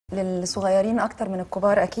للصغيرين اكتر من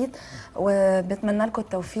الكبار اكيد، وبتمنى لكم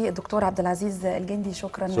التوفيق. الدكتور عبد العزيز الجندي،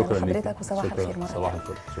 شكرا لحضرتك وصباح الخير مره صباح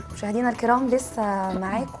الفل. مشاهدينا الكرام، لسه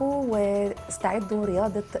معاكم واستعدوا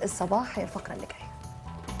رياضه الصباح، هي الفقره اللي جايه.